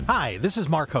Hi, this is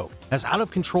Mark Hoke. Has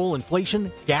out-of-control inflation,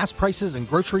 gas prices, and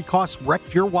grocery costs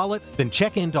wrecked your wallet? Then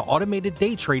check into automated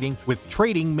day trading with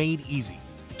Trading Made Easy.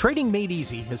 Trading Made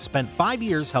Easy has spent 5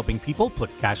 years helping people put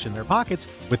cash in their pockets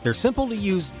with their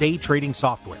simple-to-use day trading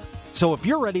software. So if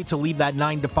you're ready to leave that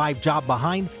 9-to-5 job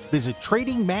behind, visit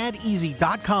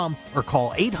TradingMadEasy.com or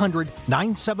call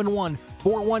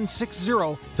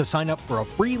 800-971-4160 to sign up for a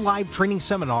free live training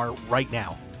seminar right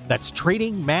now. That's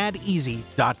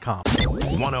TradingMadEasy.com.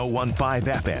 101.5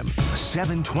 FM,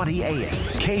 720 AM,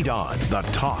 KDWN, the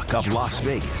talk of Las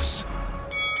Vegas.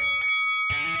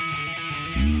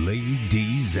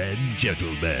 Ladies and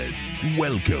gentlemen,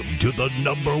 welcome to the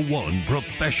 #1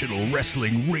 professional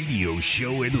wrestling radio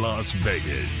show in Las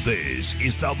Vegas. This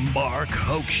is the Mark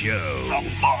Hoke Show. The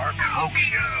Mark Hoke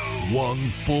Show. 1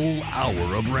 full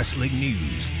hour of wrestling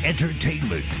news,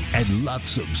 entertainment, and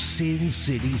lots of Sin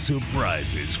City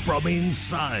surprises from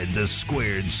inside the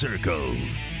squared circle.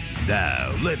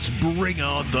 Now, let's bring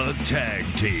on the tag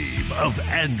team of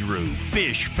Andrew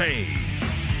Fish Fain,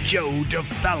 Joe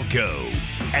DeFalco,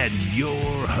 and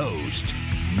your host,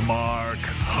 Mark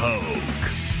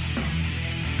Hoke.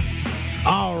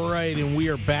 All right, and we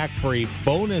are back for a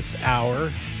bonus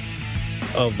hour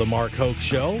of the Mark Hoke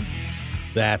Show.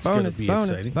 That's going to be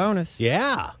exciting. Bonus.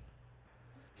 Yeah.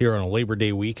 Here on a Labor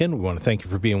Day weekend, we want to thank you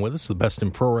for being with us, the best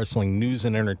in pro wrestling news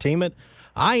and entertainment.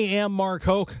 I am Mark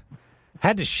Hoke.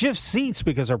 Had to shift seats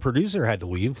because our producer had to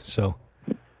leave, so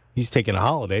he's taking a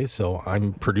holiday, so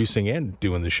I'm producing and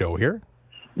doing the show here.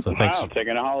 So thanks. Wow,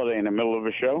 taking a holiday in the middle of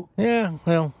a show? Yeah,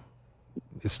 well,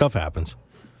 stuff happens.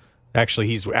 Actually,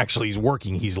 he's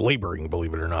working. He's laboring,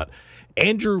 believe it or not.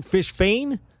 Andrew Fish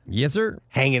Fain. Yes, sir.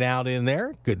 Hanging out in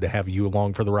there. Good to have you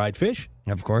along for the ride, Fish.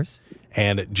 Of course.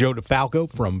 And Joe DeFalco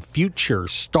from Future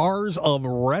Stars of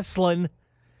Wrestling.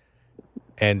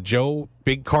 And Joe,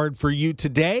 big card for you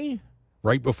today,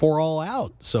 right before All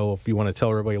Out. So if you want to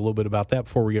tell everybody a little bit about that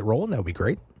before we get rolling, that would be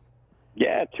great.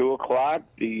 Yeah, 2 o'clock,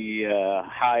 the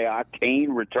High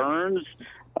Octane returns.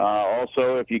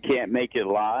 Also, if you can't make it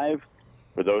live,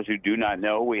 for those who do not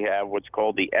know, we have what's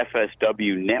called the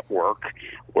FSW Network,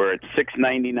 where it's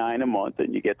 $6.99 a month,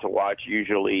 and you get to watch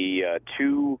usually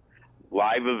 2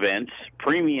 live events,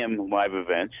 premium live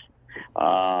events,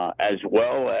 as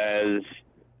well as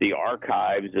the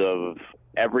archives of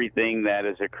everything that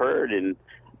has occurred in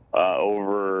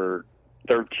over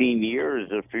 13 years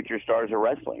of Future Stars of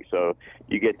Wrestling. So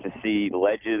you get to see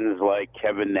legends like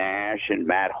Kevin Nash and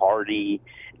Matt Hardy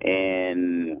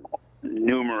and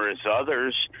numerous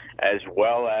others, as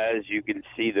well as you can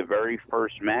see the very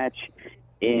first match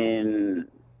in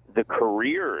the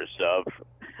careers of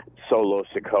Solo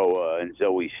Sikoa and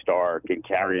Zoe Stark and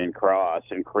Karrion Kross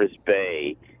and Chris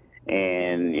Bay,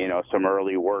 and, you know, some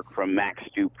early work from Max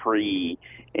Dupree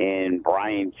and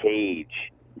Brian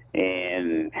Cage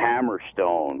and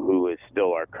Hammerstone, who is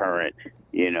still our current,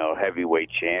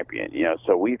 heavyweight champion.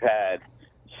 So we've had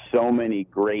so many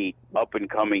great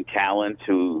up-and-coming talents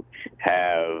who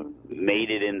have made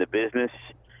it in the business,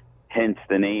 hence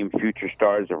the name Future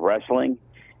Stars of Wrestling.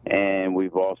 And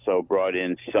we've also brought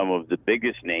in some of the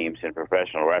biggest names in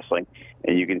professional wrestling,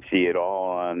 and you can see it all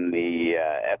on the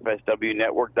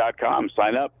FSWNetwork.com.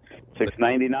 Sign up,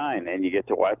 $6.99, and you get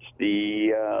to watch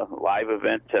the live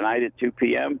event tonight at 2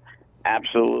 p.m.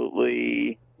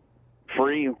 absolutely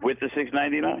free with the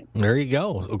 $6.99. There you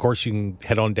go. Of course, you can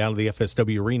head on down to the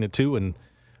FSW Arena, too, and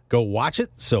go watch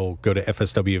it. So go to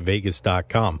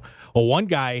FSWVegas.com. Well, one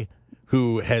guy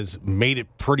who has made it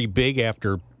pretty big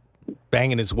after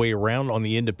banging his way around on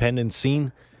the independent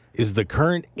scene is the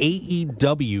current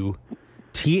AEW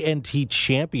TNT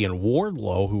Champion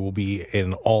Wardlow, who will be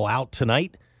in All Out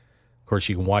tonight. Of course,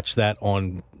 you can watch that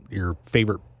on your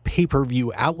favorite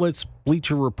pay-per-view outlets,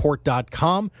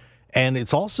 BleacherReport.com, and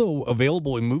it's also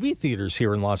available in movie theaters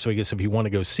here in Las Vegas if you want to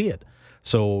go see it.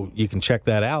 So you can check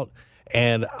that out.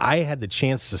 And I had the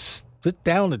chance to sit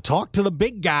down and talk to the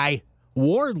big guy,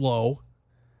 Wardlow.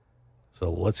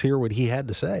 So let's hear what he had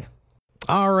to say.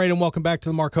 All right, and welcome back to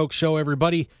the Mark Hoke Show,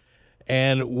 everybody.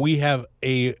 And we have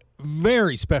a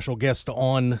very special guest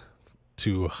on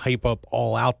to hype up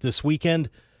All Out this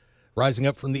weekend, rising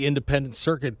up from the independent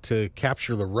circuit to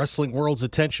capture the wrestling world's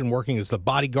attention, working as the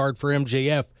bodyguard for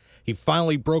MJF. He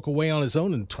finally broke away on his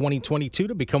own in 2022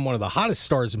 to become one of the hottest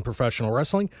stars in professional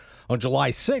wrestling. On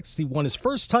July 6th, he won his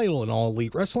first title in All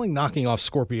Elite Wrestling, knocking off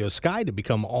Scorpio Sky to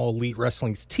become All Elite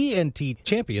Wrestling's TNT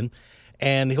champion.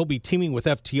 And he'll be teaming with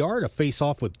FTR to face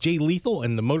off with Jay Lethal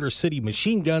and the Motor City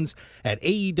Machine Guns at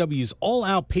AEW's All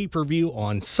Out pay-per-view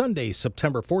on Sunday,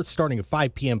 September 4th, starting at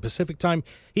 5 p.m. Pacific time.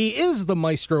 He is the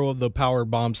maestro of the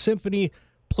Powerbomb Symphony.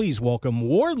 Please welcome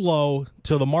Wardlow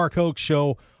to the Mark Hoke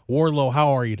Show. Wardlow,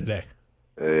 how are you today?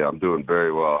 Hey, I'm doing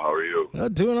very well. How are you?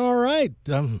 Doing all right.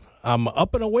 I'm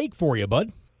up and awake for you,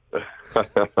 bud.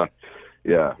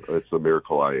 Yeah, it's a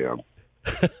miracle I am.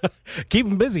 Keep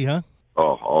him busy, huh?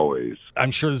 Oh, always.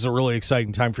 I'm sure this is a really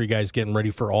exciting time for you guys getting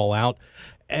ready for All Out.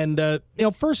 And,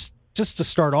 first, just to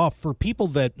start off, for people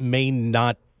that may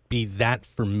not be that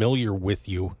familiar with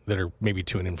you, that are maybe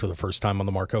tuning in for the first time on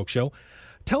the Mark Hoke Show,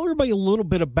 tell everybody a little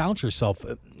bit about yourself.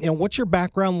 What's your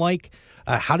background like?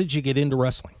 How did you get into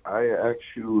wrestling? I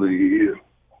actually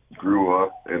grew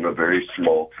up in a very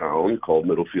small town called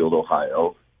Middlefield,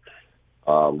 Ohio,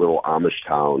 a little Amish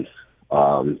town.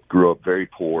 Grew up very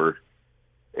poor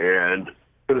and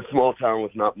in a small town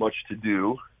with not much to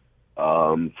do.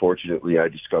 Fortunately, I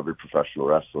discovered professional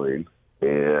wrestling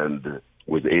and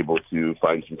was able to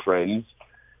find some friends.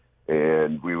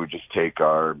 And we would just take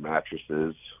our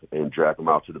mattresses and drag them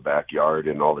out to the backyard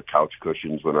and all the couch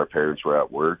cushions when our parents were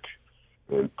at work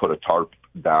and put a tarp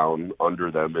down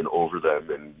under them and over them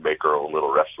and make our own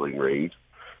little wrestling ring.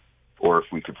 Or if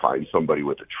we could find somebody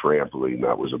with a trampoline,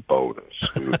 that was a bonus.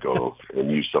 We would go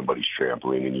and use somebody's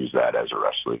trampoline and use that as a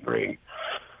wrestling ring.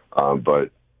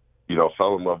 But,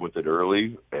 fell in love with it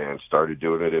early and started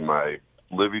doing it in my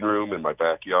living room, in my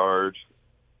backyard.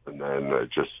 And then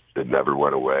it never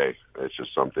went away. It's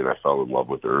just something I fell in love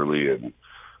with early, and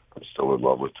I'm still in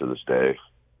love with to this day.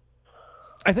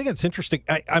 I think it's interesting.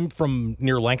 I'm from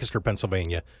near Lancaster,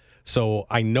 Pennsylvania, so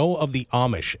I know of the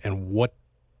Amish and what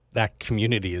that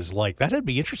community is like. That'd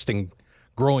be interesting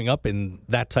growing up in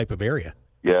that type of area.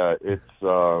 Yeah, it's,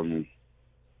 I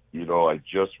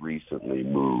just recently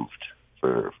moved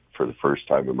for the first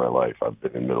time in my life. I've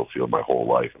been in Middlefield my whole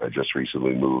life, and I just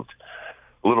recently moved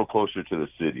a little closer to the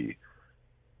city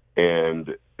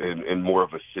and more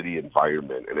of a city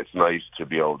environment. And it's nice to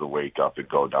be able to wake up and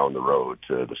go down the road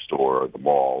to the store or the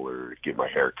mall or get my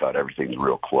hair cut. Everything's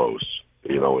real close.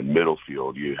 In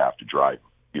Middlefield, you have to drive,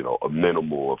 a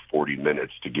minimal of 40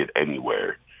 minutes to get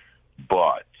anywhere.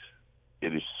 But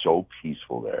it is so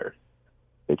peaceful there.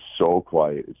 It's so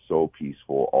quiet. It's so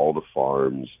peaceful. All the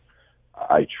farms.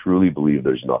 I truly believe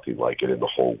there's nothing like it in the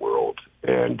whole world.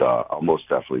 And I'll most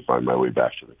definitely find my way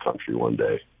back to the country one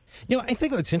day. I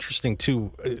think that's interesting,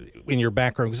 too, in your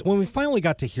background. Because when we finally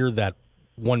got to hear that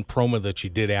one promo that you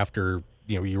did after,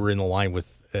 you were in the line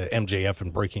with MJF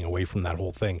and breaking away from that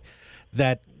whole thing,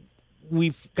 that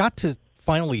we've got to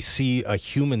finally see a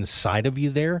human side of you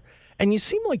there. And you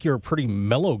seem like you're a pretty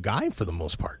mellow guy for the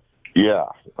most part. Yeah,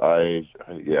 I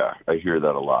hear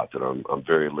that a lot, that I'm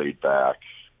very laid back.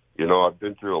 I've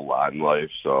been through a lot in life,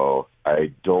 so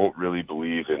I don't really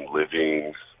believe in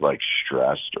living like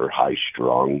stressed or high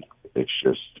strung. It's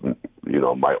just,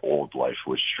 my old life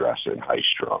was stress and high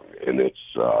strung, and it's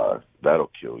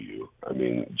that'll kill you. I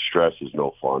mean, stress is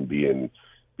no fun. Being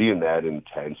that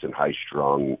intense and high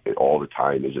strung all the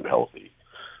time isn't healthy.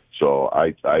 So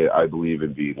I believe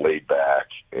in being laid back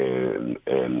and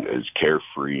as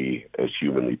carefree as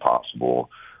humanly possible.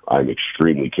 I'm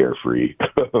extremely carefree,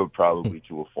 probably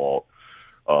to a fault.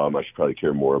 I should probably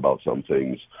care more about some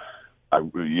things.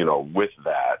 With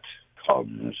that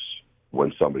comes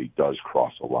when somebody does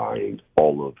cross a line,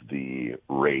 all of the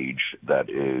rage that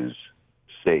is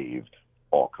saved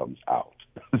all comes out.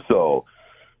 So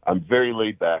I'm very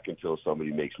laid back until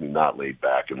somebody makes me not laid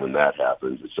back, and when that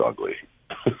happens, it's ugly.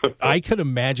 I could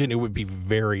imagine it would be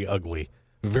very ugly,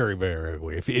 very, very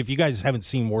ugly. If you guys haven't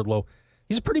seen Wardlow,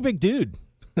 he's a pretty big dude.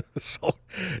 So,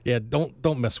 yeah,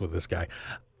 don't mess with this guy.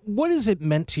 What has it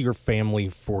meant to your family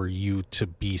for you to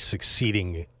be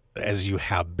succeeding as you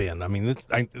have been? I mean,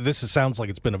 this sounds like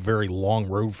it's been a very long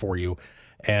road for you,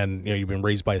 and you've been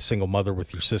raised by a single mother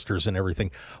with your sisters and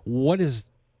everything. What has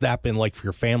that been like for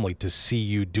your family to see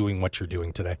you doing what you're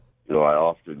doing today? I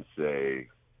often say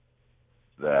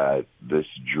that this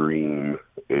dream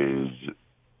is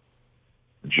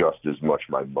just as much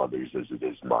my mother's as it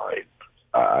is mine.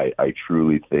 I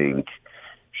truly think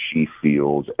she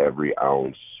feels every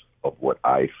ounce of what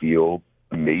I feel,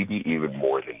 maybe even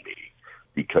more than me,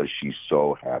 because she's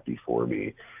so happy for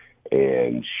me.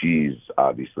 And she's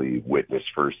obviously witnessed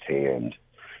firsthand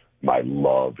my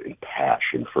love and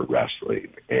passion for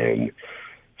wrestling, and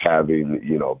having,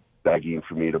 begging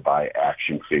for me to buy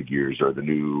action figures or the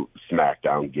new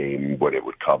SmackDown game when it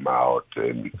would come out.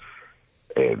 And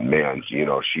man,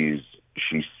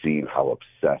 she's seen how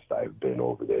obsessed I've been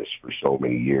over this for so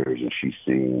many years, and she's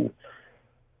seen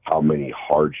how many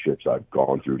hardships I've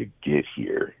gone through to get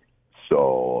here.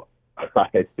 So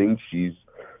I think she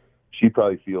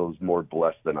probably feels more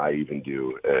blessed than I even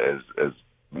do. As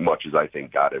much as I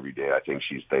thank God every day, I think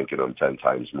she's thanking him 10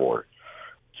 times more.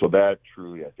 So that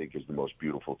truly, I think, is the most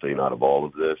beautiful thing out of all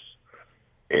of this.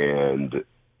 And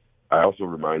I also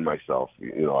remind myself,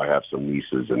 I have some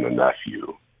nieces and a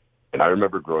nephew. And I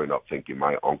remember growing up thinking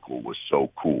my uncle was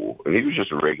so cool. And he was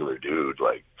just a regular dude.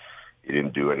 Like, he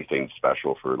didn't do anything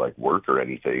special for, like, work or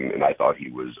anything. And I thought he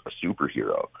was a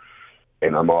superhero.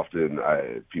 And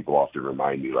people often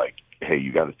remind me, like, hey,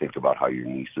 you got to think about how your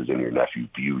nieces and your nephew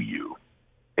view you.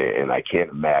 And I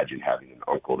can't imagine having an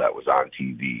uncle that was on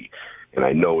TV. And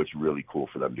I know it's really cool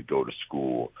for them to go to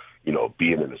school.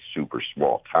 Being in a super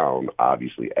small town,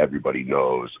 obviously everybody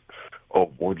knows,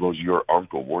 oh, Wardlow's your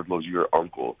uncle. Wardlow's your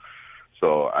uncle.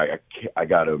 So I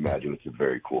got to imagine it's a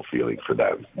very cool feeling for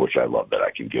them, which I love that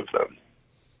I can give them.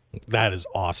 That is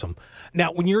awesome.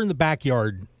 Now, when you're in the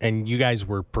backyard and you guys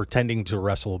were pretending to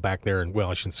wrestle back there, and, well,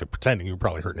 I shouldn't say pretending, you were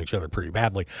probably hurting each other pretty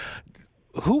badly.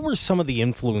 Who were some of the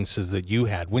influences that you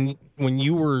had when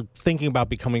you were thinking about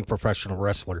becoming a professional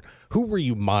wrestler? Who were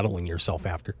you modeling yourself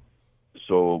after?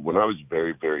 So when I was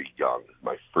very, very young,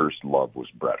 my first love was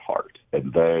Bret Hart.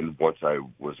 And then once I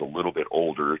was a little bit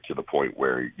older, to the point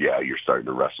where, you're starting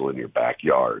to wrestle in your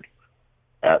backyard,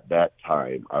 at that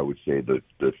time, I would say the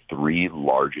three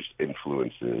largest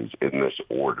influences in this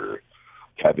order: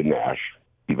 Kevin Nash,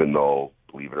 even though,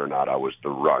 believe it or not, I was the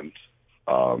runt,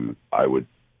 I would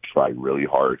try really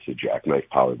hard to jackknife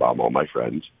powerbomb all my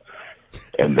friends.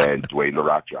 And then Dwayne "The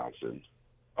Rock" Johnson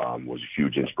was a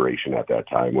huge inspiration at that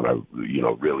time when I,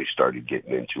 really started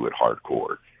getting into it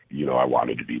hardcore. I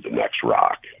wanted to be the next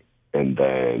Rock. And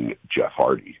then Jeff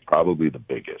Hardy, probably the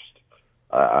biggest.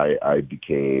 I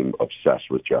became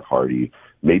obsessed with Jeff Hardy,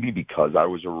 maybe because I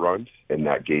was a runt, and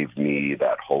that gave me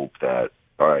that hope that,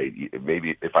 all right,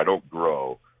 maybe if I don't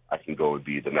grow, I can go and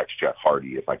be the next Jeff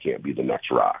Hardy if I can't be the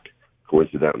next Rock.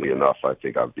 Coincidentally enough, I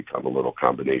think I've become a little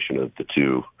combination of the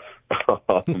two.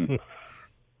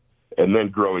 And then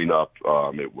growing up,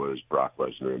 it was Brock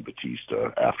Lesnar and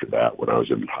Batista after that when I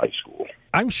was in high school.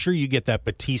 I'm sure you get that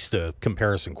Batista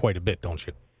comparison quite a bit, don't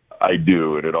you? I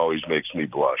do, and it always makes me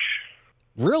blush.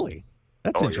 Really?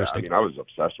 That's interesting. Yeah. I was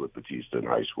obsessed with Batista in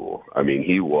high school.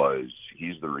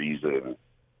 He's the reason,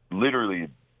 literally,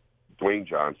 Dwayne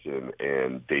Johnson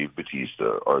and Dave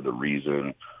Batista are the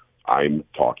reason I'm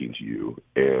talking to you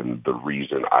and the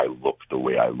reason I look the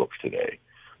way I look today.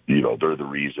 They're the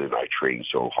reason I train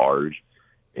so hard,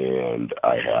 and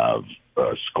I have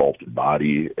a sculpted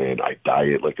body, and I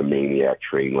diet like a maniac,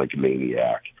 train like a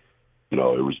maniac. It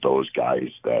was those guys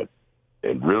that,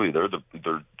 and really they're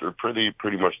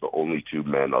pretty much the only two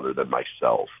men other than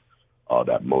myself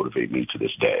that motivate me to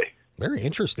this day. Very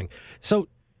interesting. So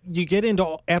you get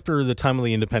into, after the time of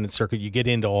the independent circuit, you get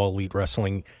into All Elite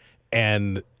Wrestling.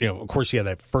 And, of course, you had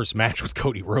that first match with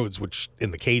Cody Rhodes, which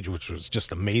in the cage, which was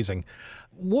just amazing.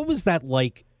 What was that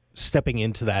like, stepping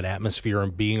into that atmosphere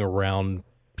and being around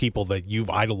people that you've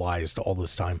idolized all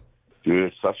this time?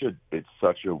 Dude, it's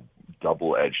such a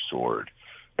double-edged sword.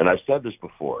 And I've said this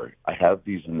before. I have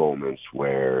these moments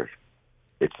where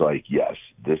it's like, yes,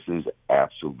 this is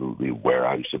absolutely where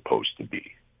I'm supposed to be.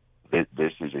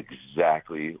 This is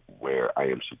exactly where I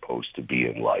am supposed to be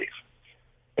in life.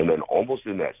 And then almost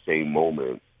in that same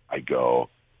moment, I go,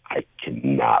 I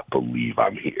cannot believe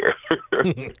I'm here.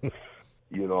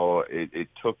 It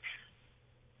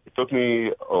took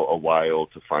me a while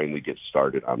to finally get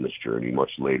started on this journey,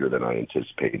 much later than I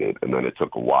anticipated. And then it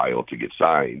took a while to get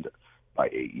signed by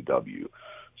AEW.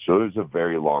 So it was a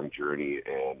very long journey.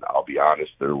 And I'll be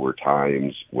honest, there were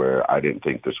times where I didn't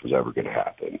think this was ever going to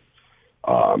happen.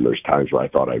 There's times where I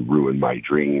thought I ruined my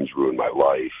dreams, ruined my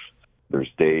life. There's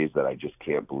days that I just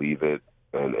can't believe it,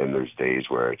 and there's days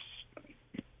where it's,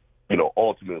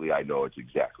 ultimately I know it's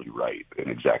exactly right and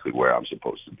exactly where I'm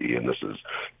supposed to be, and this is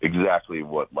exactly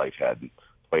what life had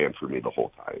planned for me the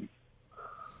whole time.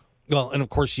 Well, and of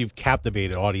course you've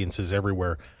captivated audiences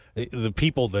everywhere. The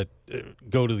people that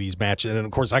go to these matches, and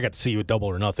of course I got to see you at Double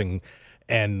or Nothing,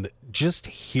 and just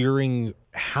hearing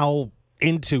how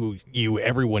into you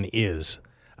everyone is.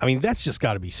 I mean, that's just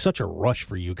got to be such a rush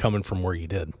for you coming from where you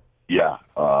did. Yeah,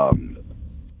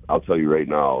 I'll tell you right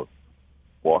now,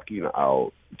 walking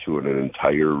out to an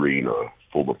entire arena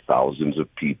full of thousands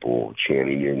of people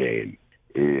chanting your name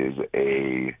is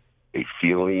a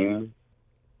feeling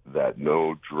that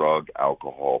no drug,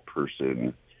 alcohol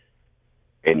person,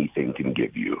 anything can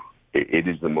give you. It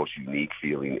is the most unique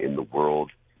feeling in the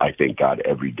world. I thank God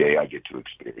every day I get to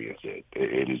experience it.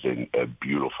 It is a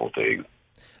beautiful thing.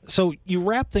 So you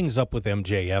wrap things up with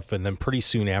MJF, and then pretty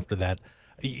soon after that,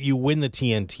 you win the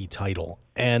TNT title.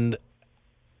 And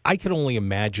I can only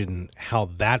imagine how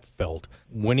that felt,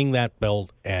 winning that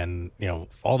belt and,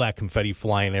 all that confetti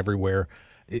flying everywhere.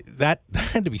 That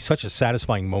had to be such a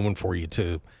satisfying moment for you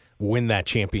to win that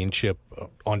championship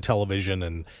on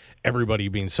television everybody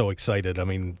being so excited. I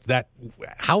mean,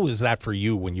 how was that for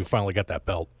you when you finally got that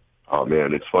belt? Oh,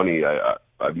 man, it's funny.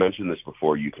 I've mentioned this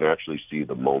before. You can actually see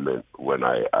the moment when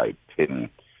I pin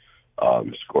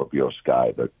Scorpio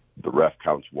Sky. The ref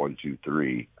counts 1, 2,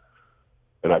 3.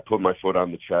 And I put my foot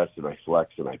on the chest, and I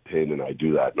flex, and I pin, and I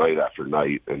do that night after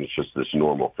night, and it's just this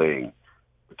normal thing.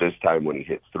 But this time when he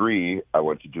hit 3, I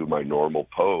went to do my normal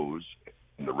pose,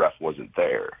 and the ref wasn't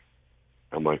there.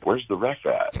 I'm like, where's the ref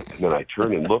at? And then I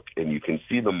turn and look, and you can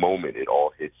see the moment it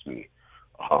all hits me.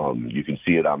 You can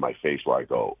see it on my face where I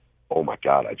go, oh, my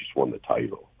God, I just won the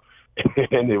title.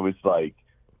 And it was like,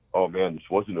 oh, man, this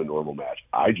wasn't a normal match.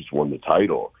 I just won the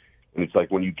title. And it's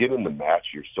like when you get in the match,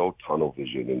 you're so tunnel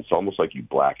vision, and it's almost like you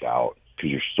black out because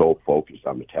you're so focused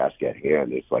on the task at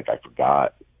hand. It's like I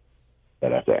forgot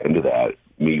that at the end of that,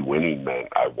 me winning meant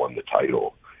I won the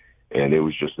title. And it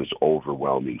was just this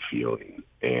overwhelming feeling.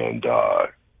 And,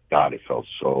 God, it felt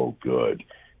so good.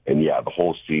 And, yeah, the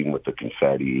whole scene with the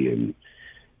confetti and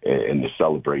the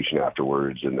celebration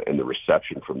afterwards and the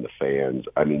reception from the fans,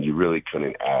 I mean, you really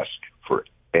couldn't ask for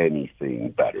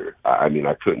anything better. I mean,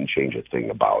 I couldn't change a thing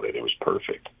about it. It was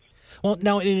perfect. Well,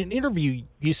 now, in an interview,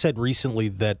 you said recently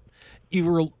that you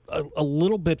were a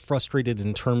little bit frustrated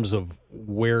in terms of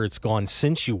where it's gone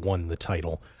since you won the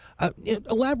title.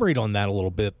 Elaborate on that a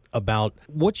little bit about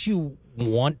what you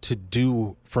want to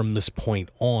do from this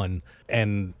point on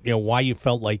and, why you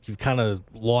felt like you've kind of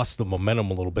lost the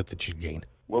momentum a little bit that you gained.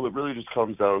 Well, it really just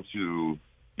comes down to,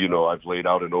 I've laid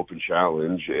out an open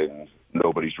challenge and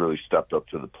nobody's really stepped up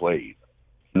to the plate.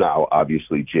 Now,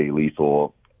 obviously, Jay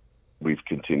Lethal, we've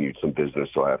continued some business,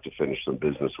 so I have to finish some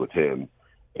business with him.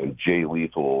 And Jay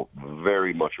Lethal,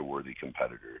 very much a worthy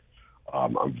competitor.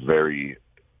 I'm very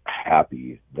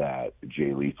happy that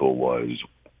Jay Lethal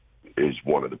is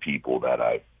one of the people that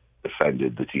I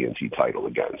defended the TNT title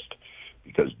against,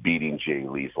 because beating Jay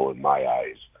Lethal in my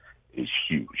eyes is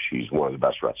huge. He's one of the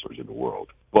best wrestlers in the world.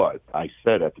 But I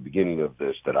said at the beginning of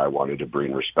this that I wanted to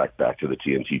bring respect back to the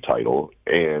TNT title,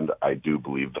 and I do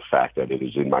believe the fact that it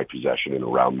is in my possession and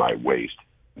around my waist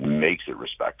makes it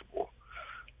respectable.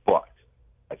 But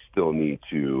I still need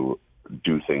to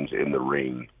do things in the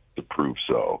ring to prove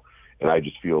so. And I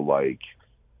just feel like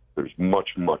there's much,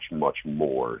 much, much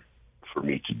more for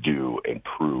me to do and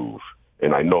prove.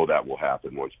 And I know that will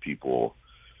happen once people,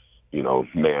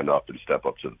 man up and step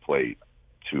up to the plate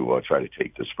to try to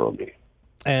take this from me.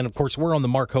 And, of course, we're on the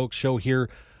Mark Hoke Show here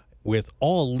with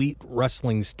All Elite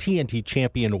Wrestling's TNT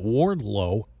Champion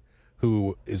Wardlow,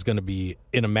 who is going to be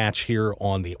in a match here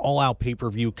on the All Out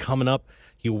pay-per-view coming up.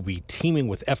 He will be teaming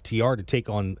with FTR to take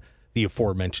on the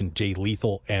aforementioned Jay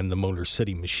Lethal and the Motor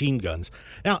City Machine Guns.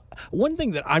 Now, one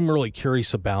thing that I'm really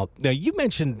curious about, now you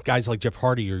mentioned guys like Jeff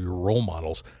Hardy are your role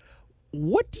models.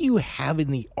 What do you have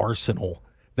in the arsenal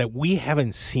that we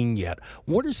haven't seen yet?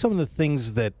 What are some of the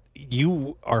things that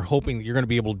you are hoping that you're going to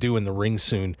be able to do in the ring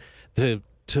soon to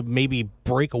maybe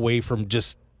break away from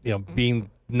just, being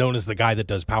known as the guy that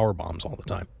does power bombs all the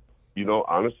time?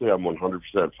 Honestly, I'm 100%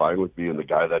 fine with being the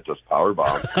guy that does power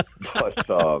bombs.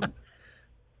 But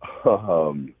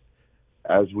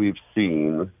as we've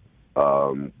seen,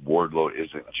 Wardlow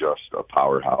isn't just a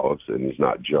powerhouse, and he's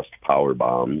not just power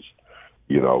bombs.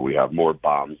 We have more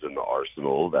bombs in the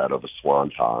arsenal, that of a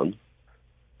swanton.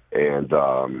 And,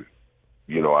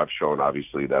 I've shown,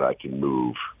 obviously, that I can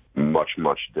move much,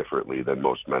 much differently than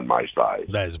most men my size.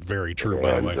 That is very true,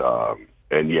 by the way.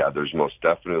 And, there's most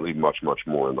definitely much, much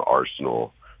more in the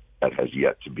arsenal that has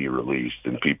yet to be released,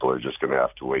 and people are just going to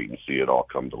have to wait and see it all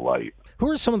come to light. Who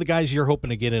are some of the guys you're hoping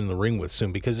to get in the ring with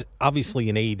soon? Because obviously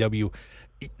in AEW,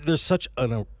 there's such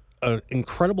an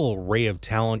incredible array of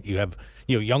talent. You have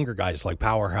younger guys like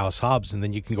Powerhouse Hobbs, and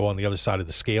then you can go on the other side of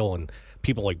the scale and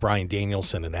people like Bryan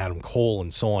Danielson and Adam Cole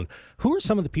and so on. Who are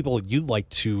some of the people you'd like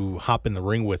to hop in the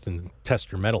ring with and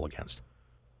test your mettle against?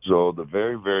 So the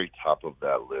very, very top of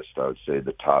that list, I would say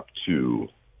the top two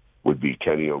would be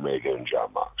Kenny Omega and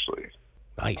Jon Moxley.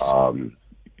 Nice.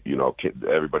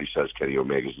 Everybody says Kenny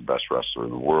Omega is the best wrestler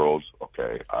in the world.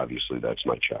 Okay, obviously that's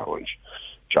my challenge.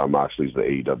 Jon Moxley's the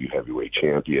AEW heavyweight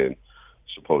champion,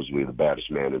 supposedly the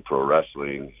baddest man in pro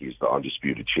wrestling. He's the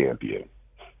undisputed champion.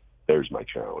 There's my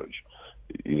challenge.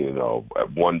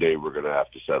 One day we're going to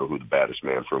have to settle who the baddest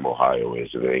man from Ohio is,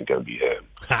 and it ain't going to be him.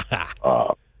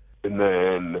 And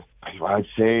then I'd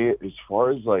say as far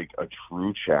as like a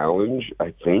true challenge,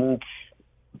 I think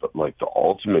like the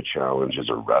ultimate challenge as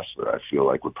a wrestler, I feel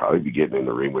like would probably be getting in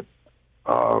the ring with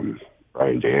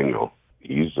Bryan Daniel.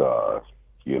 He's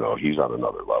he's on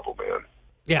another level, man.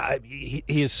 Yeah, he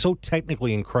is so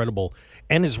technically incredible,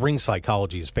 and his ring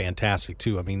psychology is fantastic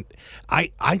too. I mean,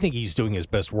 I think he's doing his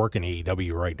best work in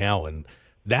AEW right now, and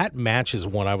that match is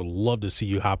one I would love to see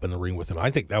you hop in the ring with him. I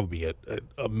think that would be an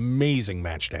amazing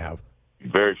match to have.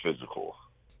 Very physical.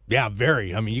 Yeah,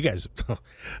 very. I mean, you guys,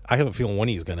 I have a feeling one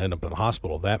of you is going to end up in the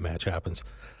hospital if that match happens.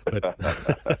 But,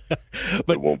 but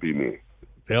it won't be me.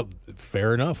 Yeah,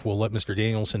 fair enough. We'll let Mr.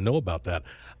 Danielson know about that.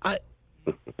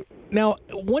 Now,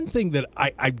 one thing that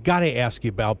I've got to ask you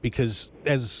about, because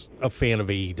as a fan of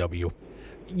AEW,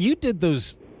 you did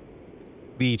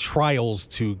the trials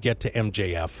to get to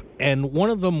MJF, and one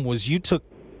of them was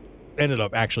ended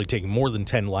up actually taking more than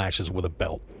 10 lashes with a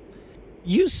belt.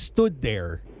 You stood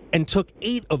there and took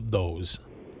 8 of those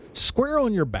square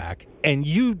on your back, and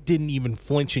you didn't even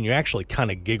flinch, and you actually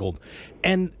kind of giggled.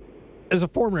 And as a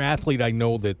former athlete, I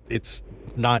know that it's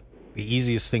not the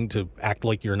easiest thing to act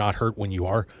like you're not hurt when you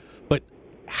are, but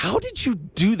how did you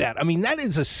do that? I mean, that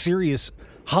is a serious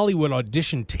Hollywood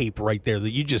audition tape right there,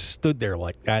 that you just stood there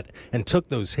like that and took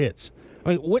those hits.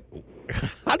 I mean,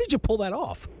 how did you pull that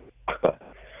off?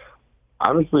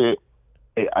 Honestly,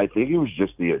 I think it was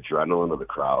just the adrenaline of the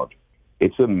crowd.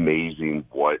 It's amazing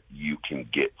what you can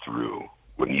get through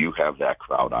when you have that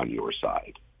crowd on your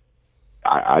side.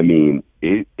 I mean,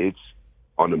 it's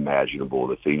unimaginable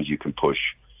the things you can push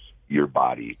your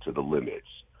body to the limits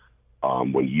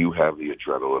when you have the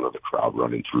adrenaline of the crowd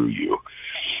running through you.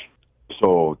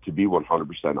 So to be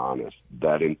 100% honest,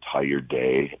 that entire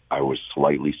day, I was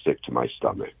slightly sick to my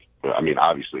stomach. I mean,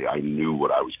 obviously, I knew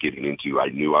what I was getting into. I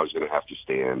knew I was going to have to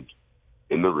stand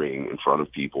in the ring in front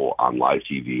of people on live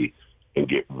TV and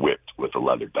get whipped with a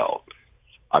leather belt.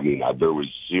 I mean, there was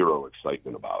zero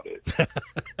excitement about it.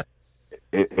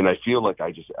 And I feel like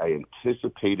I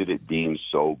anticipated it being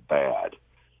so bad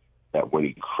that when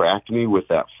he cracked me with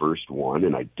that first one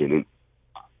and I didn't,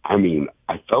 I mean,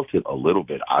 I felt it a little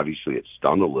bit. Obviously, it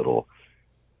stung a little,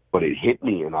 but it hit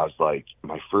me, and I was like,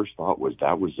 my first thought was,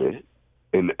 that was it?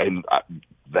 And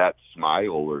that smile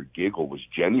or giggle was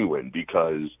genuine,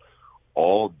 because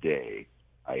all day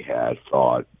I had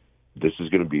thought, this is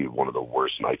going to be one of the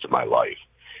worst nights of my life.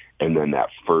 And then that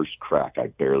first crack, I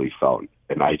barely felt,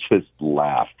 and I just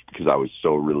laughed because I was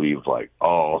so relieved, like,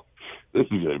 oh, this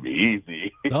is going to be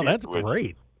easy. Oh, that's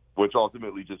great. Which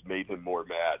ultimately just made him more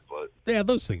mad. But yeah,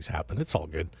 those things happen. It's all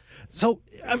good. So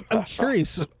I'm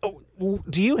curious,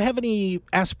 do you have any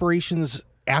aspirations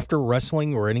after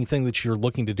wrestling or anything that you're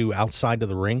looking to do outside of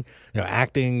the ring? You know,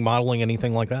 acting, modeling,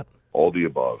 anything like that? All the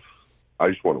above. I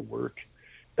just want to work,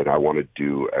 and I want to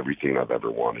do everything I've ever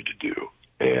wanted to do.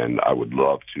 And I would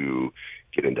love to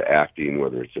get into acting,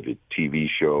 whether it's a TV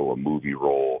show, a movie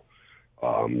role,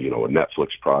 a Netflix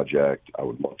project. I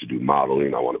would love to do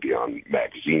modeling. I want to be on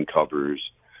magazine covers.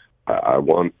 I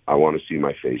want to see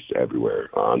my face everywhere,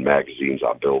 on magazines,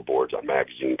 on billboards, on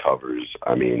magazine covers.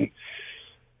 I mean,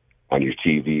 on your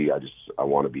TV. I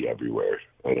want to be everywhere,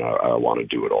 and I want to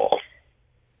do it all.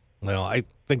 Well, I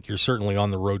think you're certainly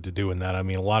on the road to doing that. I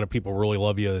mean, a lot of people really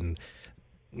love you and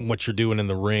what you're doing in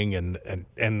the ring,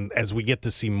 and as we get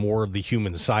to see more of the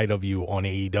human side of you on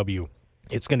AEW,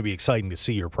 it's going to be exciting to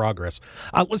see your progress.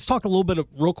 Let's talk a little bit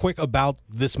real quick about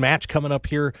this match coming up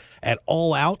here at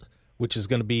All Out, which is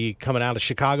going to be coming out of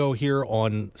Chicago here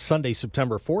on Sunday,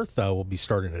 September 4th. We'll be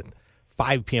starting at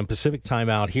 5 p.m. Pacific time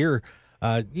out here.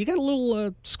 You got a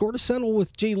little score to settle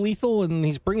with Jay Lethal, and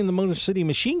he's bringing the Motor City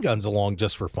Machine Guns along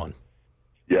just for fun.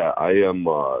 Yeah, I am.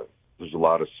 There's a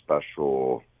lot of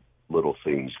special little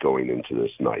things going into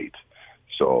this night.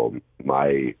 So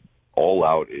my All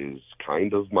Out is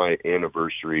kind of my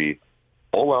anniversary.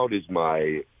 All Out is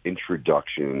my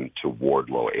introduction to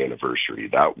Wardlow anniversary.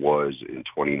 That was in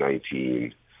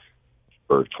 2019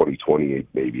 or 2020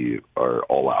 maybe, or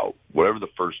All Out. Whatever the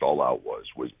first All Out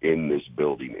was in this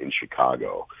building in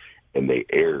Chicago, and they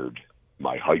aired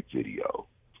my hype video.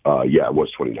 Yeah, it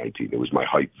was 2019. It was my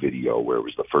hype video where it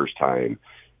was the first time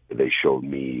they showed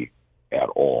me at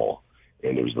all,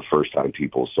 and it was the first time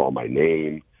people saw my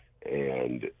name,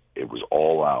 and it was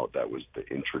All Out. That was the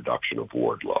introduction of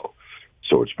Wardlow.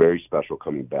 So it's very special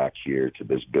coming back here to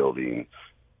this building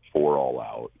for All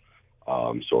Out.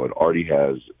 So it already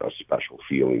has a special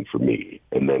feeling for me.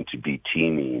 And then to be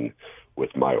teaming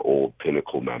with my old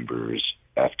Pinnacle members,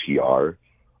 FTR,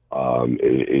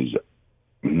 is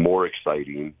more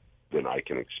exciting than I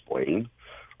can explain.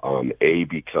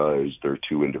 Because they're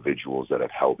two individuals that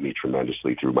have helped me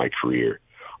tremendously through my career,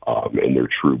 and they're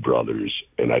true brothers,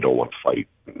 and I don't want to fight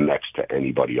next to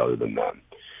anybody other than them.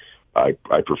 I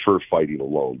prefer fighting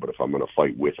alone, but if I'm going to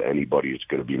fight with anybody, it's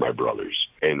going to be my brothers.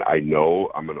 And I know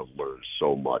I'm going to learn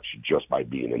so much just by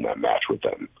being in that match with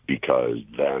them, because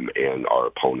them and our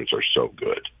opponents are so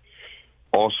good.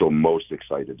 Also, most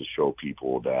excited to show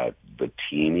people that the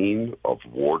teaming of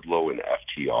Wardlow and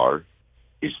FTR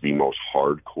is the most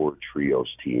hardcore trios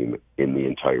team in the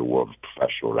entire world of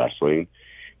professional wrestling,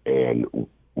 and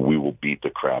we will beat the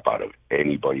crap out of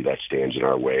anybody that stands in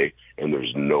our way. And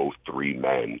there's no 3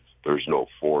 men, there's no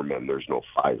 4 men, there's no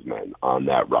 5 men on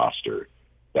that roster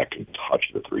that can touch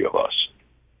the 3 of us.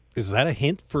 Is that a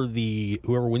hint for the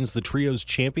whoever wins the trios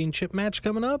championship match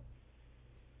coming up?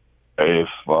 If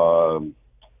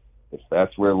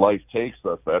that's where life takes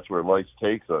us, that's where life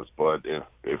takes us. But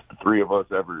if the 3 of us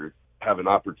ever have an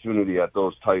opportunity at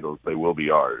those titles, they will be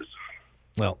ours.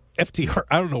 Well, FTR,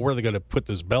 I don't know where they're going to put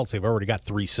those belts. They've already got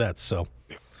 3 sets, so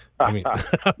I mean,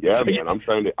 yeah, man, I'm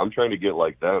trying to get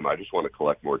like them. I just want to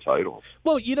collect more titles.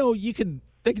 Well, they could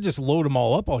just load them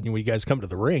all up on you when you guys come to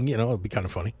the ring. It'd be kind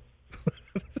of funny.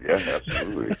 Yeah,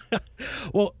 absolutely.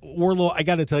 Well, Wardlow, I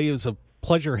got to tell you, it's a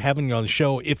pleasure having you on the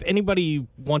show. If anybody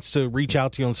wants to reach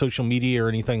out to you on social media or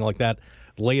anything like that,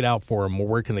 lay it out for them.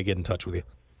 Where can they get in touch with you?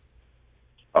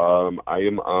 I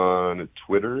am on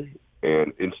Twitter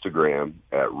and Instagram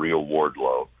at Real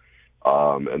Wardlow.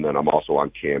 And then I'm also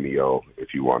on Cameo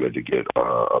if you wanted to get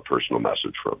a personal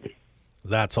message from me.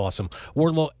 That's awesome.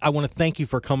 Wardlow, I want to thank you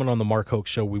for coming on the Mark Hoke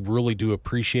Show. We really do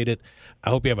appreciate it.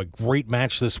 I hope you have a great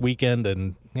match this weekend,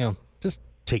 and just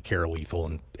take care of Lethal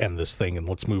and end this thing, and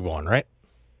let's move on, right?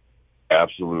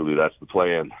 Absolutely. That's the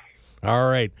plan. All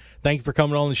right. Thank you for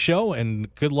coming on the show,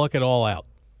 and good luck at All Out.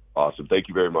 Awesome. Thank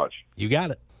you very much. You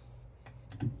got it.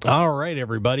 All right,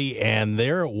 everybody, and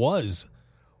there it was.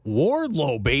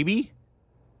 Wardlow, baby.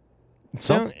 It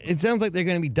sounds like they're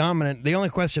going to be dominant. The only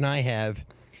question I have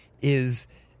is,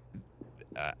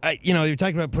 you're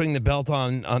talking about putting the belt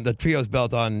on the trios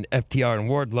belt on FTR and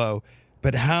Wardlow,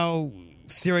 but how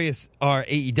serious are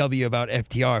AEW about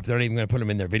FTR if they're not even going to put them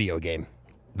in their video game?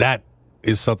 That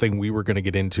is something we were going to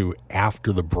get into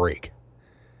after the break,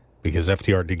 because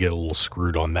FTR did get a little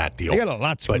screwed on that deal. They got a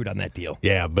lot screwed on that deal.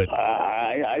 Yeah, but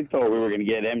I thought we were going to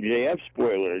get MJF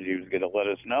spoilers. He was going to let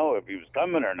us know if he was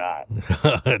coming or not.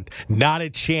 Not a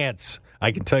chance.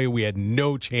 I can tell you we had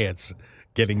no chance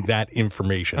getting that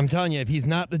information. I'm telling you, if he's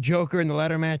not the Joker in the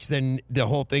ladder match, then the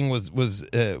whole thing was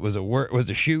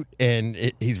a shoot,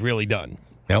 and he's really done.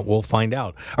 Yeah, we'll find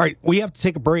out. All right, we have to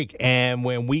take a break, and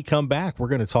when we come back, we're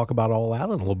going to talk about All Out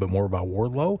and a little bit more about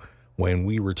Wardlow when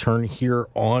we return here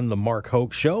on the Mark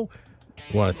Hoke Show.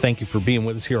 We want to thank you for being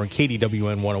with us here on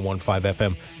KDWN 101.5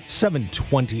 FM,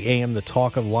 720 AM, the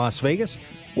talk of Las Vegas.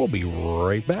 We'll be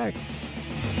right back.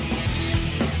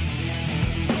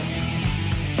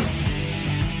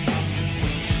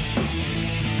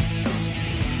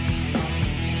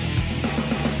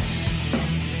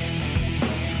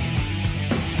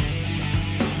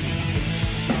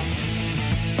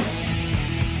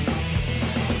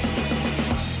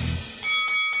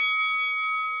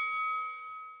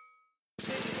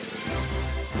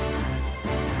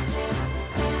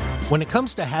 When it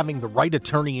comes to having the right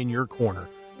attorney in your corner,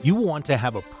 you want to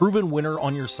have a proven winner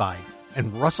on your side,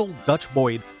 and Russell Dutch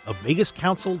Boyd of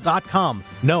VegasCounsel.com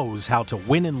knows how to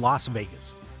win in Las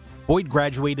Vegas. Boyd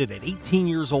graduated at 18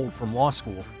 years old from law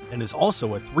school and is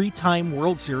also a 3-time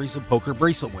World Series of Poker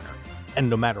bracelet winner. And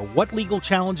no matter what legal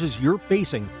challenges you're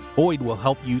facing, Boyd will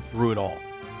help you through it all.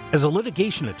 As a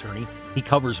litigation attorney, he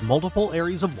covers multiple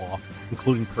areas of law,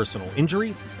 including personal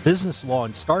injury, business law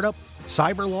and startup,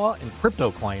 cyber law and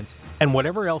crypto clients, and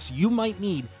whatever else you might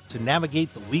need to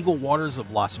navigate the legal waters of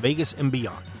Las Vegas and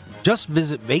beyond. Just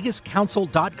visit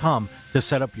VegasCounsel.com to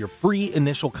set up your free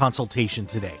initial consultation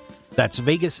today. That's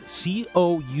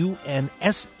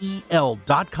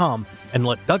VegasCounsel.com and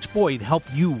let Dutch Boyd help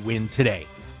you win today.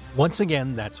 Once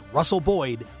again, that's Russell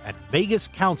Boyd at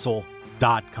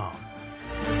VegasCounsel.com.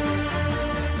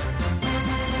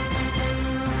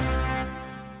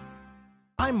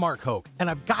 I'm Mark Hoke, and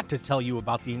I've got to tell you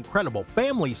about the incredible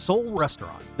Family Soul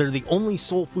Restaurant. They're the only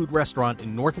soul food restaurant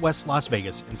in Northwest Las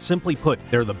Vegas, and simply put,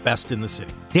 they're the best in the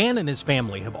city. Dan and his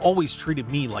family have always treated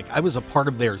me like I was a part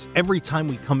of theirs every time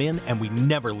we come in, and we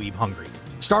never leave hungry.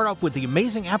 Start off with the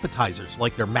amazing appetizers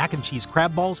like their mac and cheese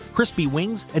crab balls, crispy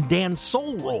wings, and Dan's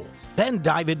soul rolls. Then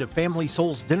dive into Family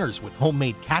Soul's dinners with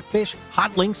homemade catfish,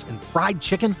 hot links, and fried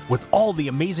chicken with all the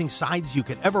amazing sides you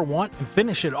could ever want, and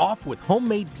finish it off with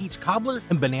homemade peach cobbler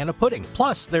and banana pudding.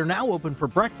 Plus, they're now open for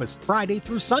breakfast Friday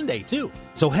through Sunday, too.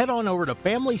 So head on over to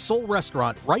Family Soul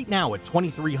Restaurant right now at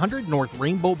 2300 North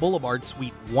Rainbow Boulevard,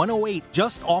 Suite 108,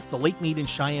 just off the Lake Mead and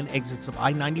Cheyenne exits of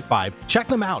I-95. Check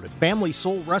them out at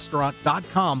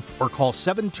FamilySoulRestaurant.com or call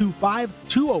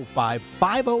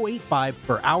 725-205-5085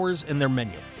 for hours and their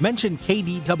menu. Mention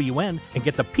KDWN and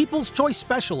get the People's Choice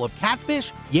Special of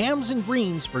catfish, yams, and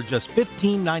greens for just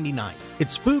 $15.99.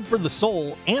 It's food for the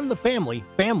soul and the family.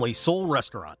 Family Soul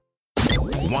Restaurant.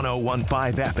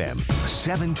 1015 FM,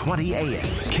 720 AM.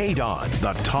 KDWN,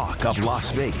 the talk of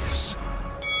Las Vegas.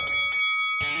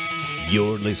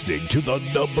 You're listening to the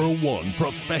 #1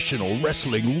 professional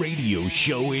wrestling radio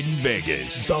show in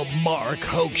Vegas, The Mark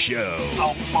Hoke Show.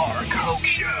 The Mark Hoke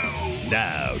Show.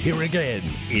 Now, here again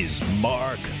is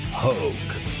Mark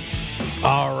Hoke.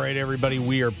 All right, everybody,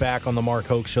 we are back on The Mark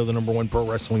Hoke Show, the #1 pro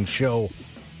wrestling show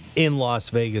in Las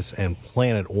Vegas and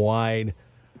planet-wide.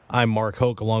 I'm Mark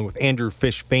Hoke, along with Andrew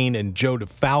Fish, Fain, and Joe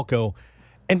DeFalco.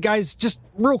 And, guys, just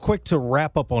real quick to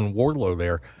wrap up on Wardlow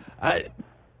there.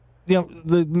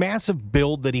 The massive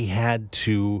build that he had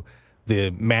to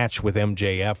the match with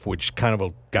MJF, which kind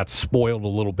of got spoiled a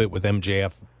little bit with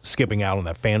MJF skipping out on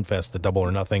that fan fest, the Double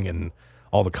or Nothing, and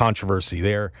all the controversy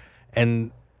there.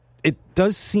 And it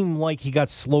does seem like he got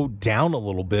slowed down a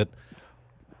little bit.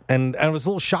 And I was a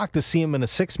little shocked to see him in a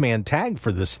 6-man tag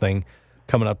for this thing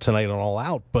coming up tonight on All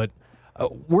Out. But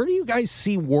where do you guys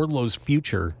see Wardlow's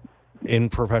future in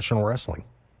professional wrestling?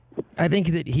 I think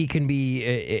that he can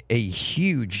be a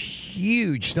huge,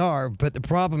 huge star, but the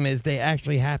problem is they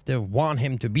actually have to want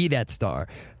him to be that star.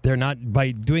 They're not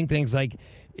by doing things like,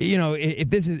 if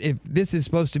this is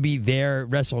supposed to be their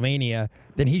WrestleMania,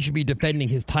 then he should be defending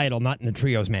his title, not in a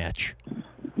trios match.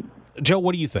 Joe,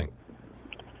 what do you think?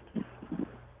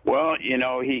 Well,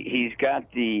 he's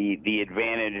got the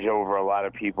advantage over a lot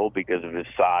of people because of his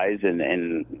size,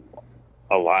 and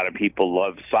a lot of people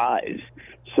love size.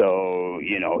 So,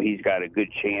 he's got a good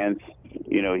chance.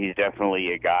 He's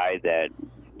definitely a guy that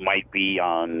might be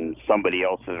on somebody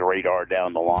else's radar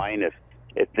down the line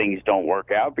if things don't work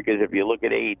out. Because if you look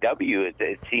at AEW,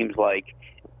 it seems like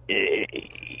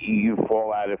you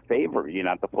fall out of favor. You're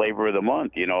not the flavor of the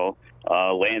month.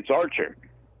 Lance Archer,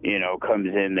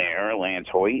 comes in there, Lance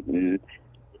Hoyt, and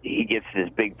he gets this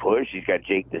big push. He's got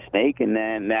Jake the Snake, and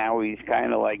then now he's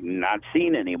kind of like not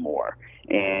seen anymore.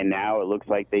 And now it looks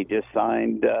like they just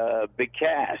signed Big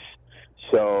Cass.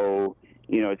 So,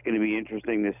 it's going to be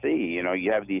interesting to see.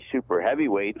 You have these super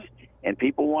heavyweights, and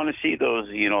people want to see those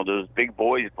big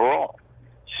boys brawl.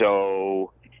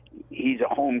 So he's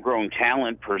a homegrown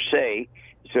talent per se.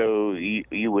 So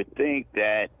you would think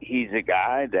that he's a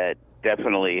guy that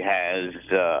definitely has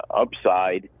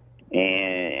upside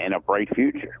and a bright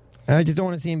future. I just don't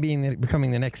want to see him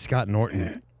becoming the next Scott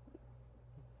Norton.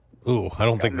 Ooh, I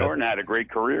don't think that. Norton had a great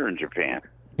career in Japan.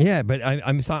 Yeah, but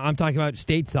I'm talking about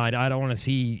stateside. I don't want to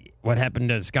see what happened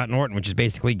to Scott Norton, which is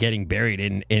basically getting buried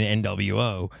in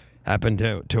NWO, happen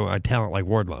to a talent like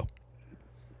Wardlow.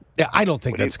 Yeah, I don't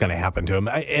think that's going to happen to him.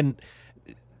 I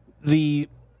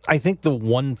think the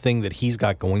one thing that he's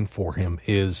got going for him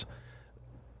is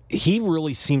he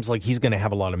really seems like he's going to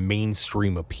have a lot of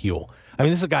mainstream appeal. I mean,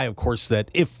 this is a guy, of course,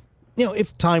 that if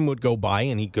time would go by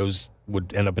and he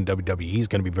would end up in WWE, he's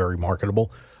going to be very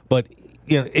marketable. But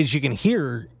as you can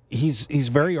hear, he's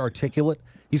very articulate.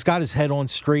 He's got his head on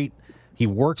straight. He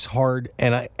works hard,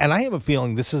 and I have a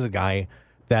feeling this is a guy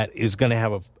that is going to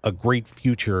have a great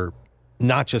future,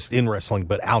 not just in wrestling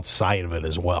but outside of it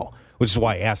as well. Which is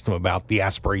why I asked him about the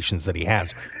aspirations that he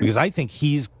has, because I think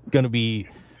he's going to be,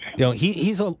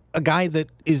 he's a guy that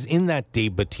is in that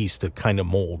Dave Bautista kind of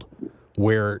mold,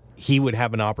 where he would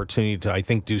have an opportunity to, I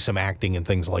think, do some acting and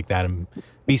things like that and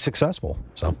be successful.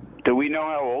 So, do we know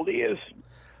how old he is?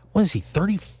 What is he,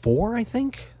 34, I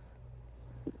think?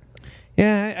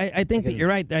 Yeah, I think that you're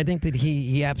right. I think that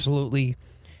he absolutely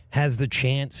has the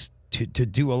chance to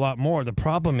do a lot more. The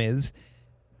problem is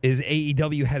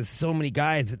AEW has so many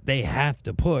guys that they have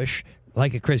to push,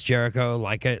 like a Chris Jericho,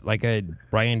 like a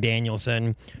Bryan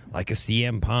Danielson, like a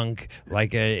CM Punk,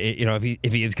 like if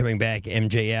he is coming back,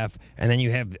 MJF, and then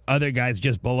you have other guys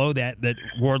just below that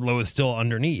Wardlow is still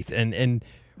underneath, and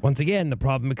once again the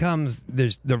problem becomes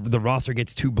the roster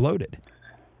gets too bloated.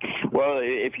 Well,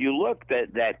 if you look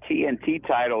at that TNT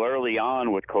title early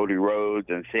on with Cody Rhodes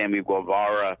and Sammy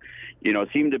Guevara,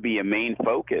 seemed to be a main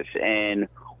focus, and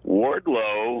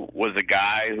Wardlow was a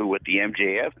guy who, with the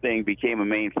MJF thing, became a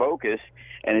main focus,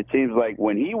 and it seems like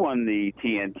when he won the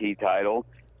TNT title,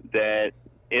 that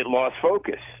it lost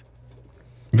focus.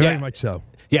 Very much so.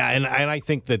 Yeah, and I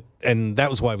think that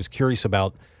was why I was curious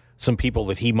about some people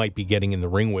that he might be getting in the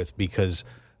ring with, because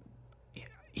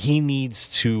he needs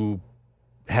to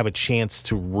have a chance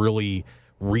to really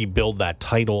rebuild that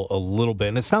title a little bit.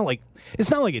 And it's not like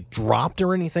it dropped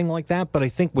or anything like that, but I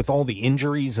think with all the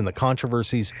injuries and the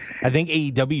controversies, I think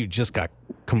AEW just got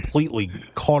completely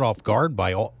caught off guard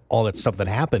by all that stuff that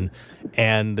happened,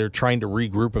 and they're trying to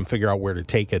regroup and figure out where to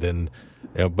take it. And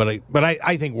but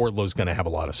I think Wardlow's going to have a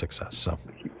lot of success. So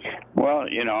Well,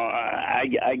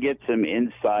 I get some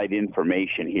inside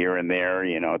information here and there,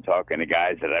 talking to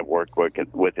guys that I've worked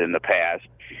with in the past.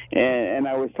 And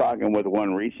I was talking with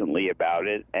one recently about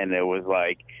it, and it was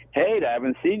like, hey, I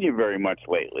haven't seen you very much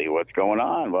lately. What's going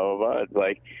on? Blah, blah, blah. It's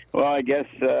like, well, I guess,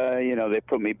 they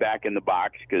put me back in the